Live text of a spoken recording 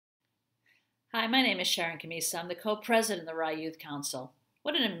Hi, my name is Sharon Cammisa. I'm the co-president of the RYC Youth Council.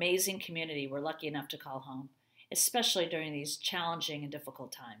 What an amazing community we're lucky enough to call home, especially during these challenging and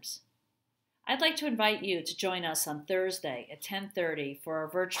difficult times. I'd like to invite you to join us on Thursday at 10:30 for our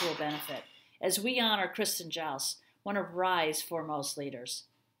virtual benefit as we honor Kristen Joust, one of RYC's foremost leaders.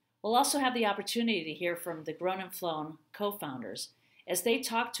 We'll also have the opportunity to hear from the Grown and Flown co-founders as they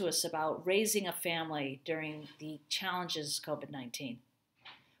talk to us about raising a family during the challenges of COVID-19.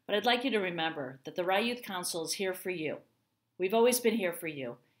 But I'd like you to remember that the RYC Youth Council is here for you. We've always been here for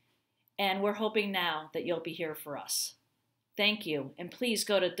you, and we're hoping now that you'll be here for us. Thank you, and please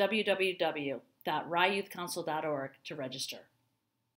go to www.rycouthcouncil.org to register.